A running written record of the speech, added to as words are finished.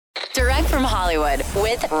from Hollywood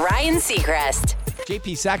with Ryan Seacrest.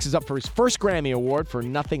 JP Saxe is up for his first Grammy Award for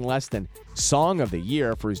nothing less than Song of the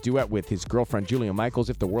Year for his duet with his girlfriend Julia Michaels,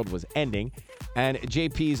 If the World Was Ending. And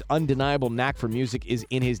JP's undeniable knack for music is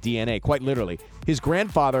in his DNA, quite literally. His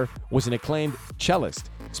grandfather was an acclaimed cellist,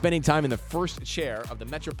 spending time in the first chair of the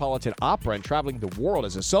Metropolitan Opera and traveling the world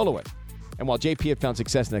as a soloist. And while JP had found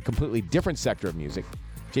success in a completely different sector of music,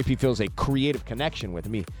 JP feels a creative connection with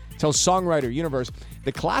me. Tells Songwriter Universe,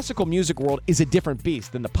 the classical music world is a different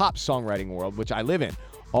beast than the pop songwriting world, which I live in.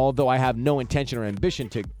 Although I have no intention or ambition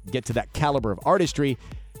to get to that caliber of artistry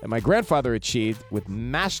that my grandfather achieved with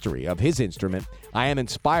mastery of his instrument, I am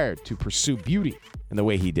inspired to pursue beauty in the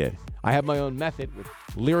way he did. I have my own method with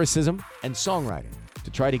lyricism and songwriting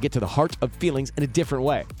to try to get to the heart of feelings in a different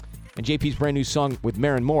way. And JP's brand new song with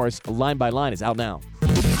Maren Morris, Line by Line, is out now.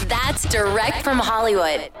 That's direct from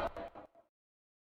Hollywood.